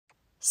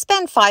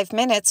Spend 5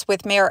 minutes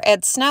with Mayor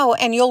Ed Snow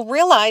and you'll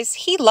realize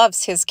he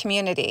loves his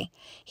community.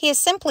 He is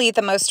simply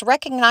the most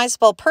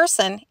recognizable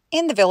person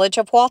in the village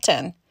of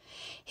Walton.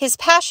 His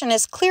passion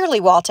is clearly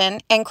Walton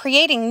and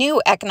creating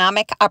new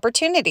economic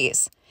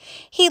opportunities.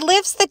 He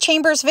lives the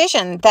Chamber's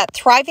vision that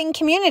thriving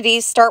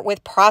communities start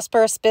with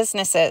prosperous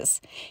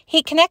businesses.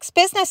 He connects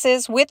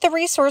businesses with the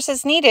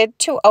resources needed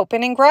to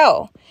open and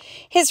grow.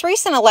 His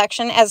recent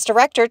election as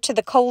director to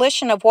the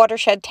Coalition of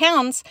Watershed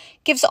Towns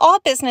gives all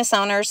business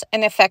owners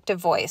an effective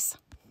voice.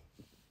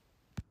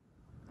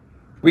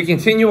 We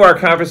continue our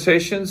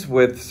conversations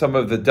with some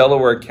of the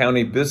Delaware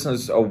County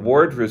Business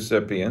Award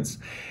recipients,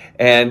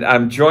 and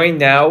I'm joined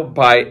now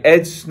by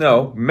Ed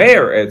Snow,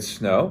 Mayor Ed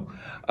Snow,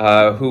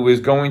 who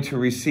is going to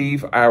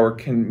receive our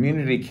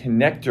Community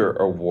Connector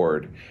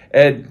Award.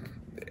 Ed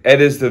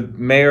is the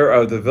mayor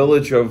of the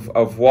village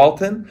of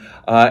Walton.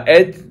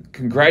 Ed,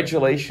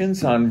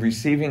 congratulations on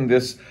receiving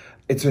this.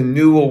 It's a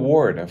new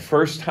award, a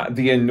first time,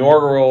 the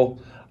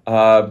inaugural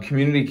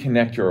Community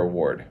Connector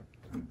Award.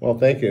 Well,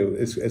 thank you.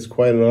 It's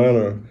quite an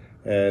honor,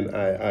 and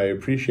I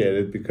appreciate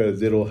it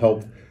because it'll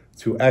help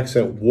to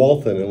accent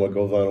Walton and what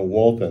goes on in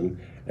Walton.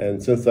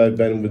 And since I've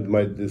been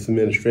with this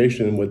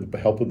administration, with the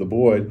help of the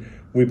board,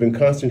 we've been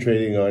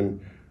concentrating on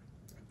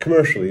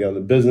commercially, on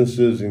the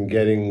businesses and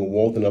getting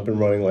Walton up and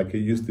running like it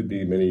used to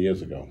be many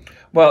years ago.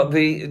 Well,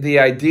 the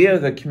idea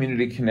of the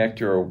Community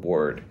Connector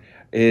Award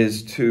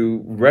is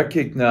to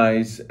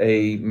recognize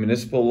a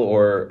municipal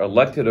or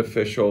elected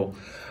official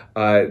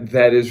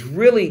that is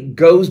really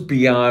goes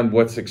beyond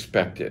what's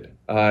expected,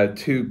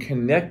 to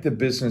connect the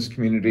business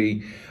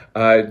community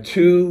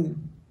to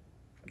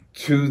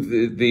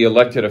the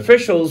elected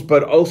officials,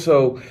 but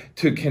also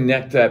to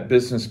connect that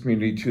business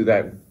community to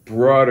that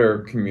broader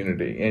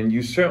community. And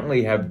you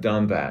certainly have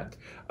done that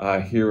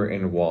here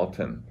in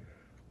Walton.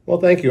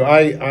 Well, thank you.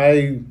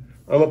 I'm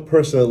a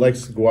person that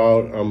likes to go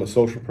out. I'm a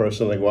social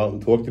person. I go out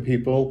and talk to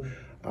people.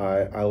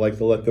 I like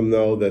to let them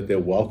know that they're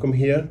welcome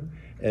here.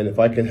 And if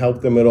I can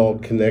help them at all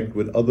connect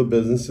with other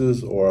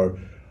businesses or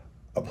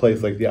a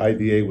place like the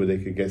IDA where they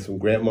could get some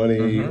grant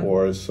money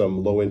or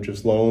some low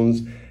interest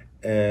loans,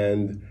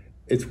 and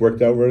it's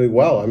worked out really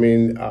well. I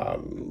mean,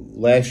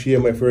 last year,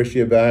 my first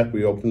year back,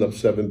 we opened up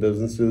 7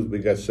 businesses. We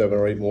got 7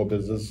 or 8 more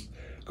businesses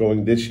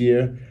going this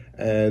year.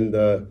 And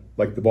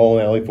like the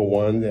bowling alley, for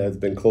one, has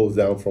been closed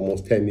down for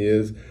almost 10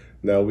 years.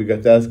 Now we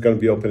got that's going to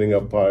be opening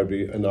up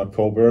probably in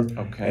October.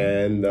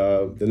 Okay. And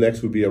the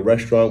next would be a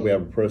restaurant. We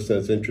have a person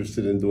that's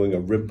interested in doing a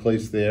rib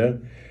place there.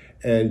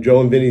 And Joe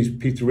and Vinny's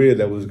Pizzeria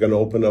that was going to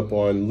open up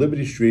on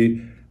Liberty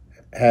Street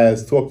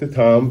has talked to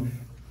Tom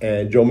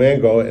and Joe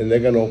Mango, and they're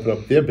going to open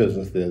up their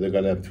business there. They're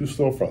going to have 2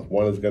 storefronts.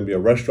 One is going to be a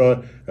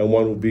restaurant, and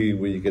one will be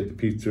where you get the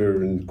pizza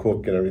and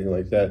cook and everything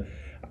like that.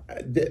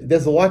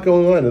 There's a lot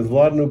going on. There's a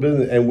lot of new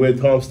business. And where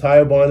Tom's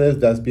Tire Barn is,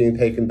 that's being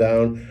taken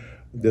down.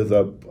 There's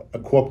a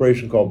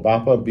corporation called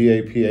BAPA,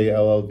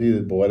 B-A-P-A-L-L-D,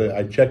 that bought it.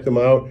 I checked them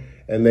out,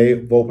 and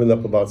they've opened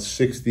up about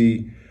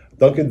 60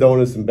 Dunkin'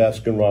 Donuts and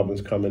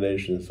Baskin-Robbins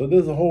combinations. So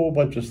there's a whole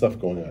bunch of stuff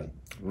going on.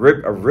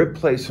 A rib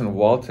place in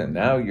Walton.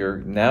 Now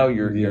you're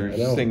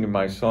singing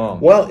my song.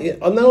 Well,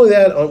 not only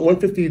that, on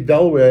 150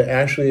 Delaware,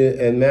 Ashley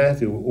and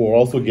Matthew, who are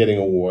also getting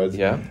awards,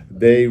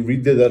 they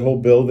redid that whole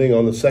building.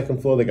 On the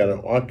second floor, they got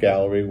an art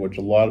gallery, which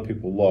a lot of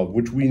people love,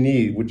 which we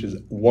need, which is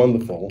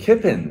wonderful.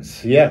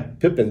 Kippins. Yeah,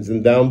 Pippins.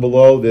 And down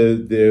below,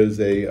 there's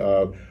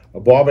a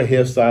barber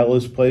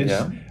hairstylist place.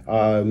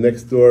 Yeah.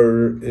 Next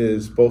door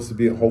is supposed to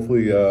be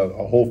hopefully a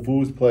Whole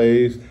Foods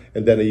place,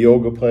 and then a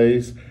yoga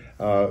place.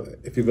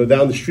 If you go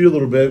down the street a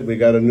little bit, we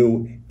got a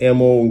new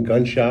ammo and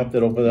gun shop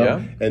that opened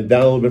up. And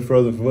down a little bit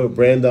further from where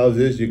Brandows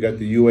is, you got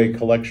the UA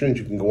Collections.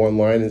 You can go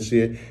online and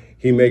see it.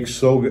 He makes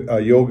soy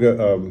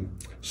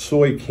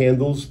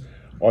candles,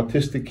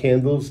 artistic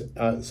candles.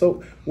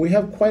 So we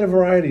have quite a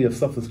variety of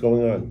stuff that's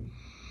going on.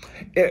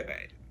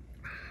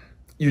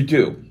 You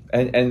do.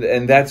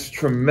 And that's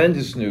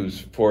tremendous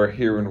news for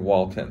here in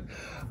Walton.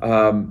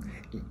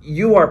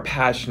 You are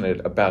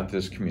passionate about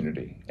this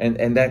community,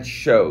 and that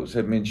shows.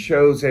 I mean,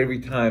 shows every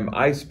time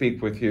I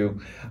speak with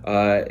you,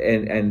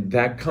 and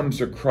that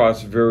comes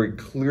across very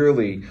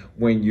clearly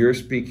when you're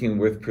speaking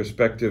with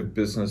prospective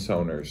business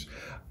owners.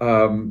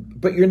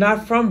 But you're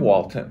not from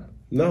Walton.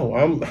 No,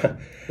 Why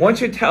don't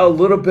you tell a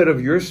little bit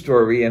of your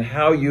story and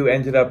how you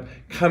ended up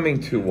coming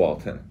to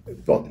Walton?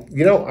 Well,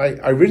 I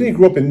originally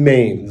grew up in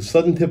Maine, the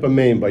southern tip of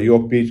Maine, by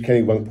York Beach,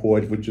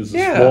 Kennebunkport, which is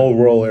a small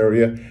rural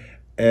area.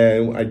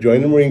 And I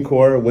joined the Marine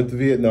Corps, went to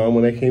Vietnam.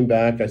 When I came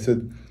back, I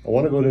said, I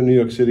want to go to New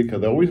York City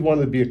because I always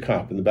wanted to be a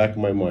cop in the back of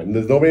my mind. And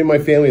there's nobody in my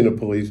family in the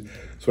police.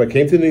 So I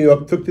came to New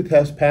York, took the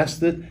test,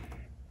 passed it,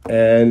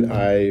 and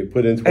I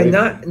put in 20... And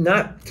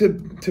not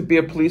to be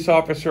a police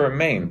officer in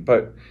Maine,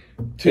 but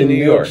to in New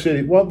York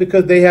City. Well,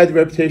 because they had the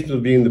reputation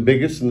of being the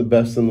biggest and the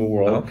best in the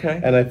world.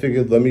 Okay. And I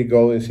figured, let me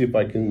go and see if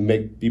I can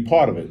be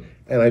part of it.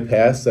 And I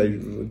passed. I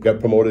got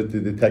promoted to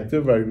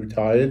detective. I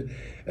retired.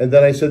 And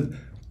then I said,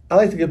 I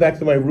like to get back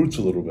to my roots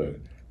a little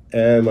bit.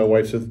 And my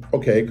wife said,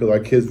 okay, because our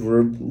kids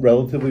were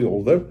relatively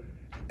older.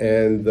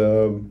 And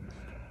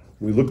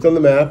We looked on the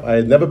map. I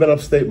had never been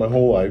upstate my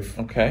whole life.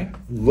 Okay.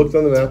 Looked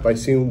on the map. I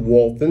seen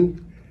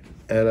Walton,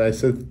 and I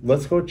said,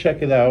 let's go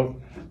check it out.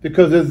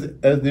 Because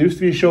there used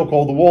to be a show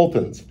called The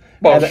Waltons.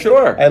 Well, and,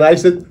 sure. And I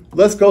said,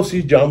 let's go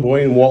see John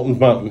Boy in Walton's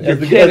Mountain. You're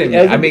kidding me.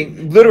 I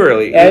mean,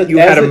 literally, you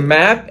had a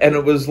map, and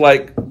it was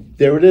like...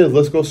 There it is.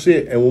 Let's go see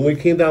it. And when we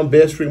came down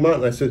Bear Street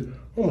Mountain, I said,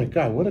 oh, my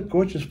God, what a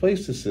gorgeous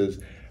place this is.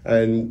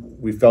 And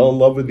we fell in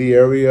love with the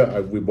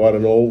area. We bought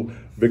an old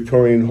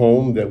Victorian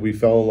home that we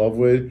fell in love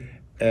with.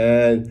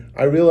 And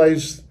I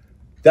realized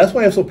that's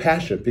why I'm so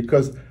passionate,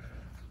 because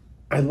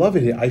I love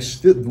it here.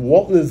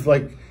 Walton is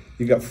like,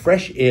 you got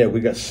fresh air.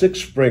 We got 6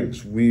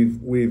 springs.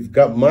 We've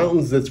got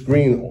mountains that's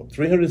green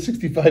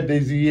 365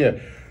 days a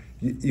year.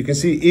 You can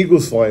see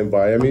eagles flying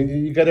by. I mean,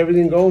 you got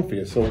everything going for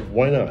you. So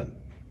why not?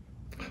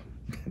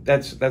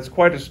 That's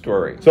quite a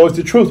story. So it's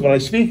the truth when I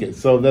speak it.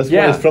 So that's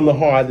why it's from the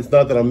heart. It's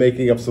not that I'm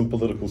making up some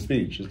political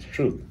speech. It's the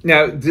truth.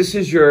 Now, this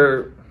is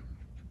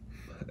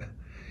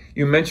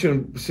you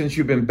mentioned since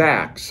you've been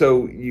back,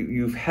 so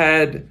you've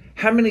had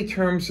how many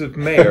terms of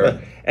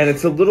mayor? And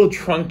it's a little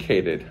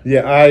truncated.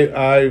 Yeah,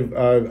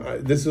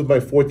 this is my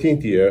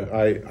 14th year.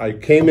 I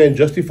came in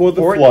just before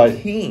the flood.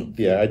 14th?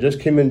 Yeah, I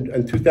just came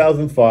in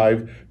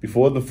 2005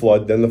 before the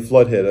flood. Then the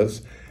flood hit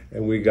us,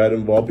 and we got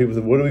involved. People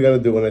said, what are we going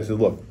to do? And I said,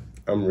 look,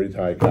 I'm a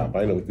retired cop.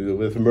 I know what to do.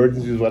 With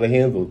emergencies, what I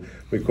handled.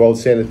 We called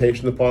the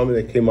sanitation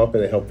department. They came up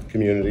and they helped the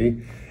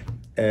community.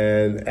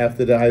 And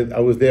after that, I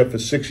was there for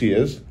 6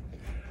 years.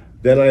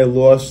 Then I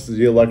lost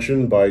the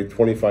election by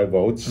 25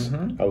 votes.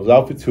 Mm-hmm. I was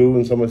out for 2,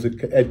 and someone said,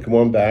 Ed, come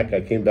on back.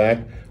 I came back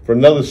for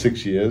another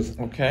 6 years.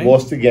 Okay.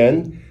 Lost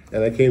again,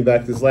 and I came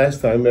back this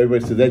last time.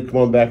 Everybody said, Ed, come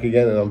on back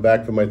again, and I'm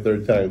back for my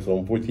 3rd time, so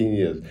I'm 14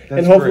 years.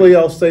 And hopefully great.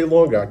 I'll stay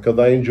longer, because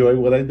I enjoy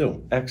what I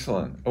do.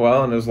 Excellent.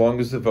 Well, and as long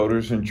as the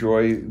voters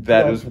enjoy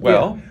that as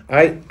well.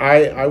 Yeah.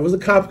 I was a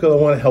cop because I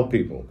want to help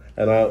people,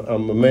 and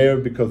I'm a mayor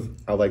because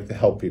I like to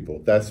help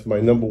people. That's my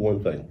number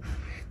one thing.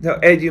 Now,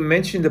 Ed, you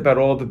mentioned about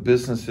all the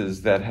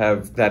businesses that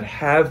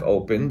have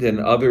opened and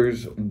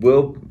others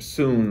will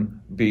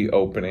soon be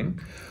opening.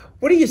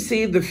 What do you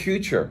see the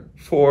future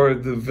for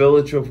the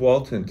village of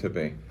Walton to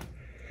be?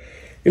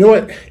 You know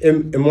what?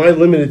 In my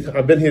limited,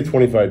 I've been here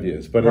 25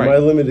 years, but in my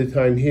limited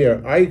time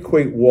here, I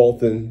equate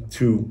Walton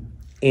to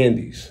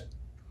Andes.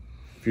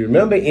 If you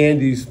remember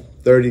Andes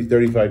 30,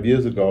 35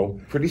 years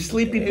ago. Pretty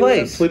sleepy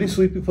place. Pretty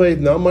sleepy place,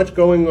 not much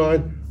going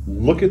on.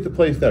 Look at the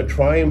place now.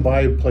 Try and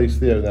buy a place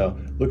there now.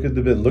 Look at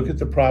the bid. Look at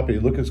the property.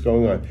 Look what's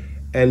going on.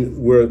 And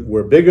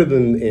we're bigger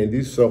than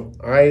Andes, so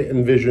I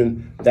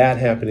envision that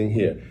happening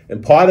here.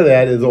 And part of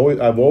that is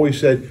I've always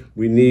said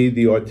we need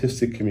the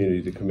autistic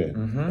community to come in,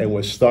 and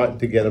we're starting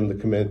to get them to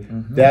come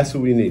in. That's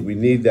what we need. We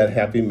need that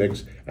happy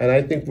mix, and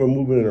I think we're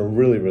moving in a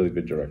really, really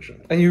good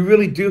direction. And you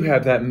really do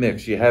have that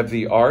mix. You have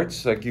the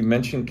arts, like you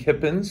mentioned,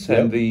 Kippens,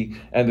 and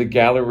the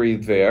gallery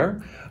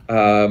there.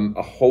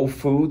 A Whole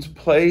Foods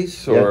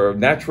place, or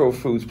natural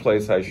foods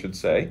place, I should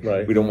say.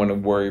 Right. We don't want to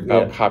worry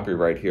about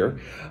copyright here.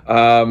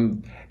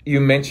 You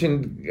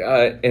mentioned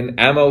an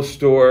ammo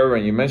store,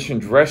 and you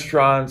mentioned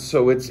restaurants.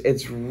 So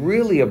it's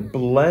really a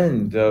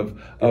blend of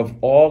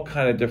all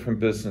kind of different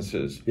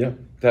businesses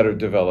that are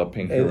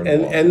developing here.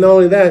 And not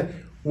only that,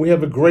 we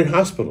have a great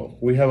hospital.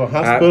 We have a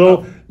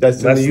hospital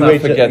that's in the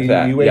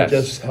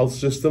UHS health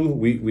system.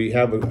 We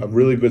have a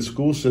really good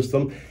school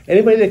system.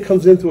 Anybody that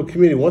comes into a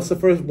community, one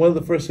of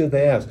the first things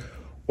they ask,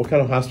 what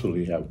kind of hospital do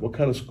you have? What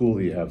kind of school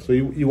do you have? So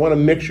you want a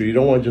mixture. You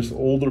don't want just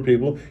older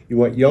people. You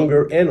want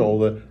younger and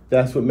older.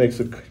 That's what makes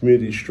a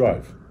community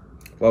strive.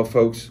 Well,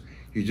 folks,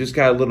 you just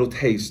got a little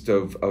taste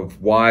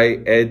of why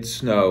Ed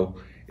Snow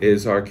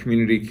is our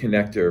community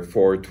connector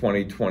for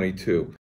 2022.